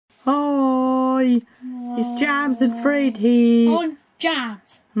Hi, it's Jams and Fred here. I'm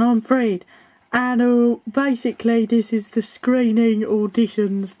Jams. And I'm Fred. And basically this is the screening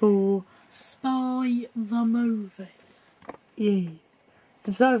auditions for Spy the movie. Yeah.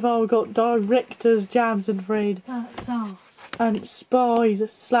 And so far we've got directors Jams and Fred. That's us. And spies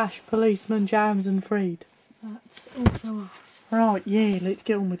 / policemen Jams and Fred. That's also us. Right, yeah, let's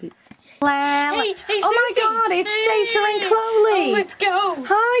get on with it. Hello. Hey, Suzy. Oh my god, it's Sasha and Chloe. Oh, let's go.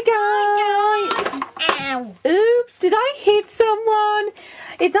 Hi guys. Ow. Oops, did I hit someone?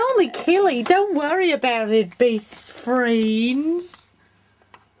 It's only Killie, don't worry about it, best friends.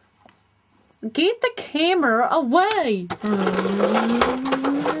 Get the camera away.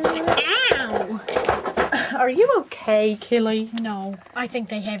 Ow. Are you okay, Killie? No, I think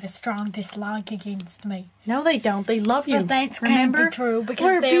they have a strong dislike against me. No, they don't. They love you. But that's Remember? can't be true because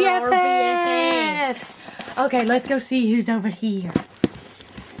We're they're our BFFs. BFFs. Okay, let's go see who's over here.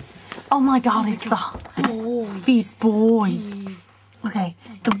 Oh my god, it's these boys. Okay,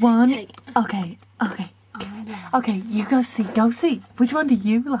 the one. Okay. Okay, you go see. Which one do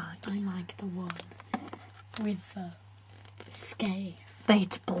you like? I like the one with the scave.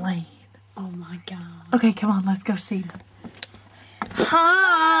 That's Blaine. Oh my god. Okay, come on, let's go see them.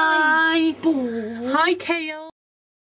 Hi. Hi, Kale.